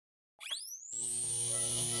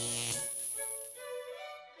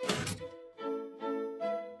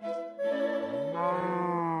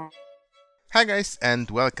Hi guys and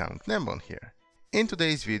welcome, Knembon here. In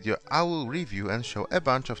today's video I will review and show a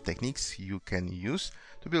bunch of techniques you can use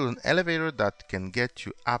to build an elevator that can get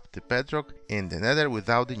you up the bedrock in the nether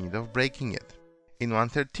without the need of breaking it. In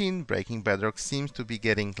 1.13, breaking bedrock seems to be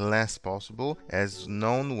getting less possible as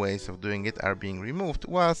known ways of doing it are being removed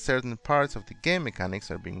while certain parts of the game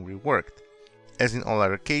mechanics are being reworked. As in all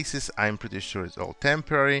other cases, I'm pretty sure it's all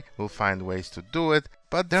temporary, we'll find ways to do it,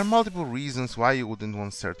 but there are multiple reasons why you wouldn't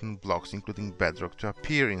want certain blocks, including bedrock, to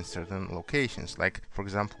appear in certain locations, like for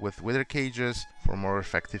example with wither cages, for more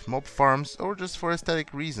effective mob farms, or just for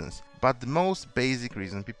aesthetic reasons. But the most basic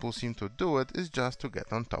reason people seem to do it is just to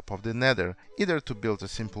get on top of the nether, either to build a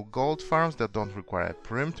simple gold farms that don't require a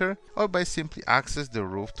perimeter, or by simply access the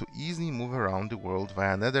roof to easily move around the world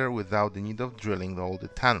via nether without the need of drilling all the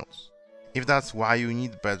tunnels. If that's why you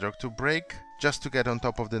need bedrock to break, just to get on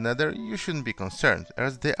top of the nether, you shouldn't be concerned,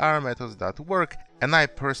 as there are methods that work, and I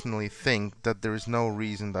personally think that there is no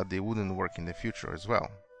reason that they wouldn't work in the future as well.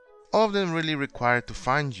 All of them really require to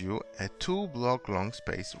find you a 2-block long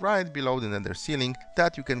space right below the nether ceiling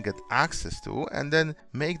that you can get access to, and then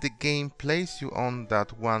make the game place you on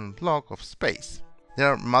that 1 block of space. There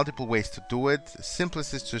are multiple ways to do it. The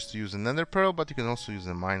simplest is just to use a nether pearl, but you can also use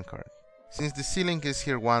a minecart. Since the ceiling is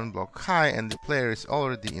here 1 block high and the player is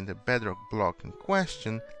already in the bedrock block in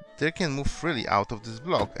question, they can move freely out of this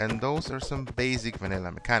block, and those are some basic vanilla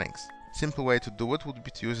mechanics. Simple way to do it would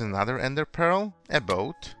be to use another ender pearl, a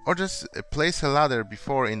boat, or just place a ladder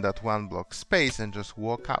before in that 1 block space and just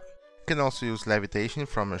walk up. You can also use levitation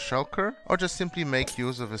from a shulker, or just simply make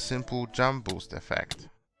use of a simple jump boost effect.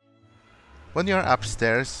 When you are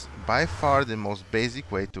upstairs, by far the most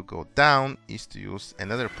basic way to go down is to use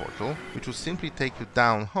another portal, which will simply take you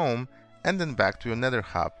down home and then back to your nether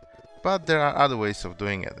hub, but there are other ways of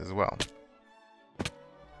doing it as well.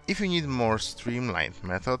 If you need more streamlined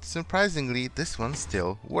method, surprisingly this one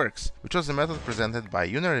still works, which was a method presented by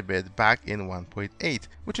Unarybit back in 1.8,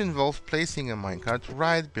 which involved placing a minecart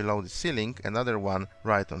right below the ceiling, another one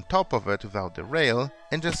right on top of it without the rail,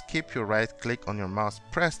 and just keep your right click on your mouse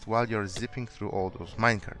pressed while you're zipping through all those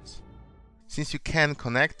minecarts. Since you can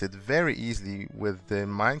connect it very easily with the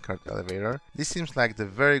minecart elevator, this seems like the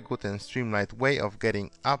very good and streamlined way of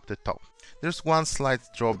getting up the top. There's one slight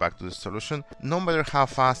drawback to the solution: no matter how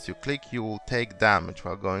fast you click, you will take damage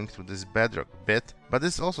while going through this bedrock bit, but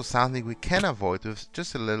this is also something we can avoid with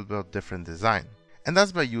just a little bit of different design. And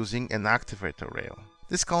that's by using an activator rail.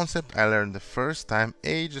 This concept I learned the first time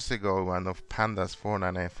ages ago in one of Panda's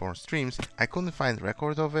 4994 streams. I couldn't find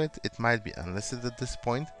record of it, it might be unlisted at this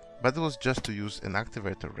point, but it was just to use an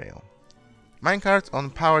activator rail. Minecarts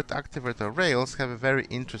on powered activator rails have very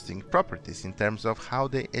interesting properties in terms of how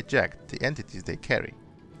they eject the entities they carry.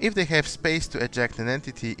 If they have space to eject an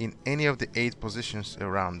entity in any of the 8 positions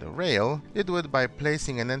around the rail, they do it by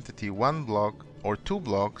placing an entity 1 block or 2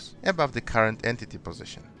 blocks above the current entity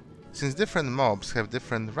position. Since different mobs have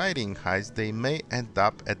different riding heights, they may end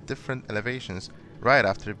up at different elevations right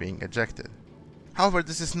after being ejected. However,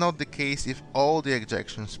 this is not the case if all the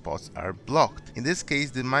ejection spots are blocked. In this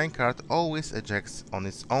case, the minecart always ejects on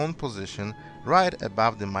its own position right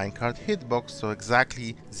above the minecart hitbox, so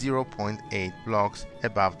exactly 0.8 blocks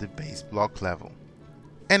above the base block level.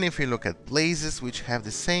 And if we look at blazes which have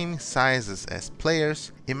the same sizes as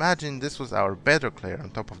players, imagine this was our bedrock layer on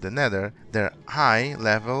top of the nether. Their eye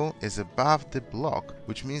level is above the block,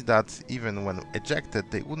 which means that even when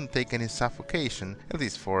ejected they wouldn't take any suffocation, at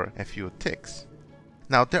least for a few ticks.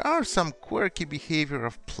 Now, there are some quirky behavior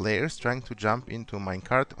of players trying to jump into a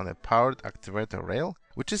minecart on a powered activator rail,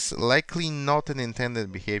 which is likely not an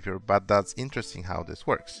intended behavior, but that's interesting how this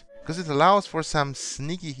works, because it allows for some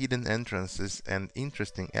sneaky hidden entrances and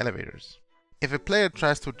interesting elevators. If a player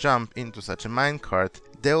tries to jump into such a minecart,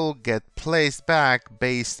 they will get placed back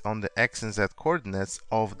based on the X and Z coordinates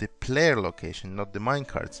of the player location, not the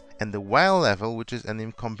minecarts, and the Y level, which is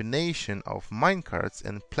an combination of minecarts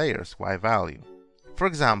and players' Y value. For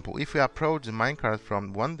example, if we approach the minecart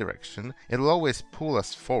from one direction, it will always pull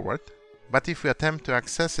us forward, but if we attempt to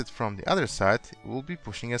access it from the other side, it will be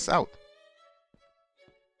pushing us out.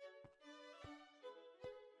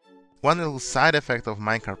 One little side effect of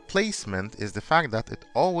minecart placement is the fact that it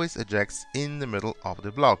always ejects in the middle of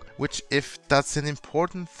the block, which, if that's an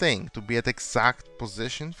important thing to be at exact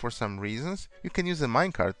position for some reasons, you can use a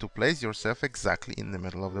minecart to place yourself exactly in the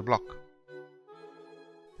middle of the block.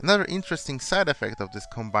 Another interesting side effect of this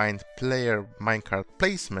combined player minecart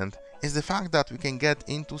placement is the fact that we can get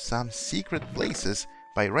into some secret places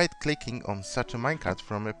by right-clicking on such a minecart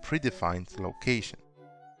from a predefined location.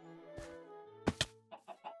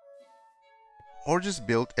 or just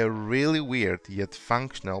build a really weird yet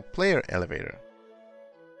functional player elevator.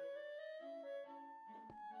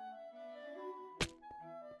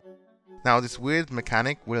 Now, this weird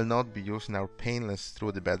mechanic will not be used in our Painless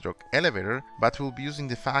Through-the-Bedrock elevator, but we'll be using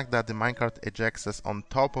the fact that the minecart ejects us on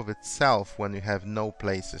top of itself when we have no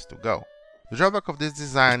places to go. The drawback of this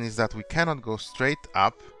design is that we cannot go straight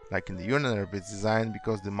up, like in the Unarybit design,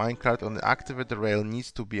 because the minecart on the activator rail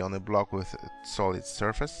needs to be on a block with a solid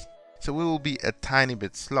surface. So we will be a tiny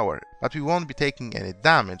bit slower, but we won't be taking any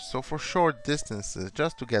damage, so for short distances,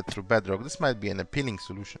 just to get through bedrock, this might be an appealing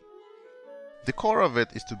solution. The core of it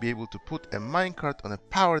is to be able to put a minecart on a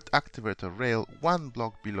powered activator rail one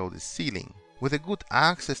block below the ceiling, with a good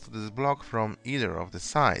access to this block from either of the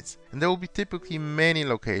sides, and there will be typically many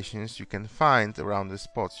locations you can find around the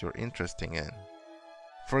spots you're interested in.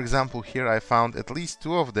 For example, here I found at least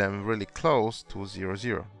 2 of them really close to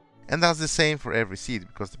 0, and that's the same for every seed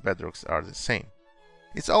because the bedrocks are the same.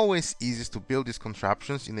 It's always easiest to build these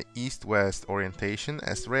contraptions in the east-west orientation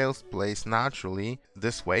as rails place naturally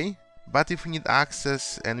this way. But if we need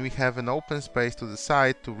access and we have an open space to the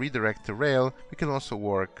side to redirect the rail, we can also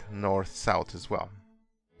work north-south as well.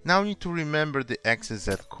 Now we need to remember the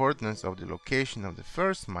XZ coordinates of the location of the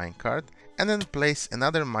first minecart and then place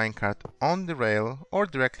another minecart on the rail or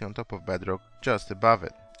directly on top of bedrock just above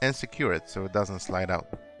it and secure it so it doesn't slide out.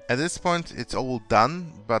 At this point it's all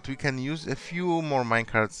done, but we can use a few more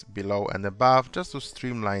minecarts below and above just to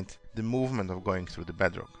streamline the movement of going through the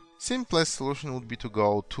bedrock. Simplest solution would be to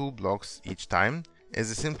go 2 blocks each time. It's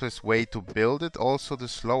the simplest way to build it, also the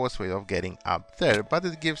slowest way of getting up there, but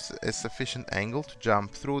it gives a sufficient angle to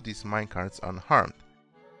jump through these minecarts unharmed.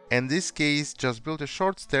 In this case, just build a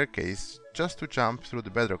short staircase just to jump through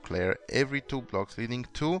the bedrock layer every 2 blocks leading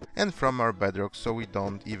to and from our bedrock so we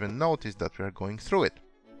don't even notice that we are going through it.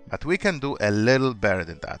 But we can do a little better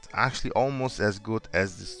than that, actually almost as good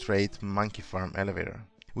as the straight Monkeyfarm elevator,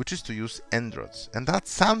 which is to use end rods, and that's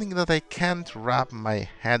something that I can't wrap my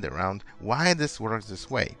head around why this works this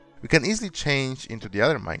way. We can easily change into the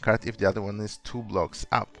other minecart if the other one is 2 blocks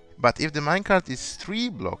up, but if the minecart is 3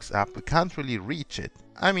 blocks up, we can't really reach it.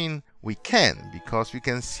 I mean, we can, because we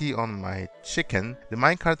can see on my chicken, the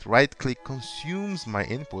minecart right-click consumes my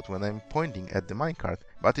input when I'm pointing at the minecart,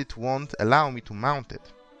 but it won't allow me to mount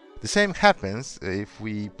it. The same happens if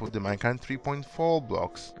we put the minecart 3.4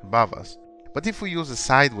 blocks above us. But if we use a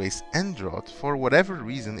sideways end rod, for whatever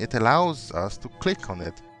reason it allows us to click on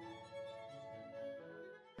it.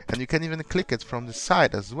 And you can even click it from the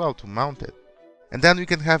side as well to mount it. And then we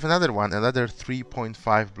can have another one, another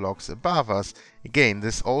 3.5 blocks above us. Again,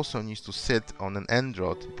 this also needs to sit on an end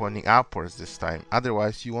rod pointing upwards this time,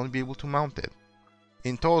 otherwise you won't be able to mount it.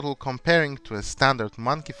 In total, comparing to a standard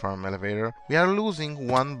Monkeyfarm elevator, we are losing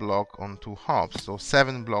 1 block on 2 hops, so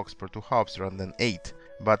 7 blocks per 2 hops rather than 8.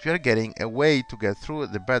 But we are getting a way to get through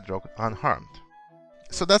the bedrock unharmed.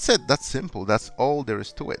 So that's it, that's simple, that's all there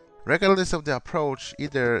is to it. Regardless of the approach,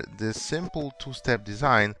 either the simple 2-step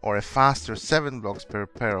design or a faster 7 blocks per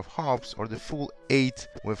pair of hops or the full 8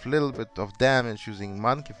 with little bit of damage using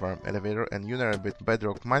Monkeyfarm elevator and Unarybit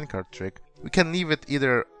bedrock minecart trick, we can leave it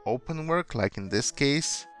either open work like in this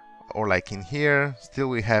case, or like in here. Still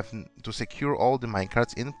we have to secure all the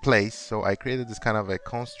minecarts in place, so I created this kind of a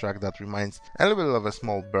construct that reminds a little bit of a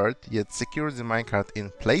small bird, yet secures the minecart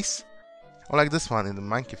in place, or like this one in the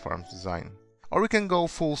Monkeyfarm design. Or we can go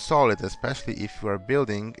full solid, especially if you are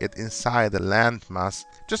building it inside a landmass.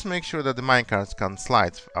 Just make sure that the minecarts can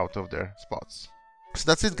slide out of their spots. So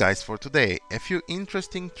that's it guys for today, a few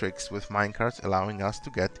interesting tricks with minecarts allowing us to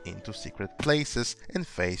get into secret places and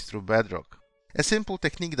phase through bedrock. A simple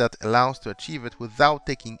technique that allows to achieve it without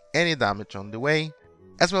taking any damage on the way,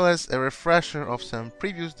 as well as a refresher of some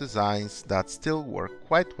previous designs that still work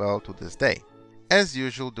quite well to this day. As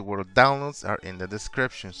usual, the world downloads are in the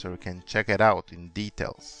description so you can check it out in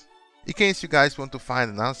details. In case you guys want to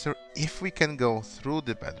find an answer if we can go through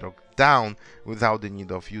the bedrock down without the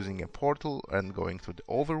need of using a portal and going through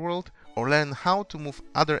the overworld, or learn how to move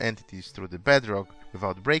other entities through the bedrock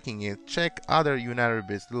without breaking it, check other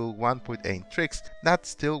Unarybit's little 1.8 tricks that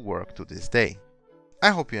still work to this day. I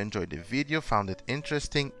hope you enjoyed the video, found it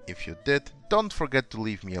interesting. If you did, don't forget to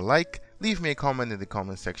leave me a like, leave me a comment in the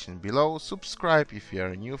comment section below, subscribe if you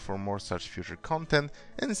are new for more such future content,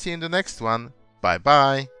 and see you in the next one. Bye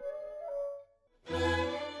bye!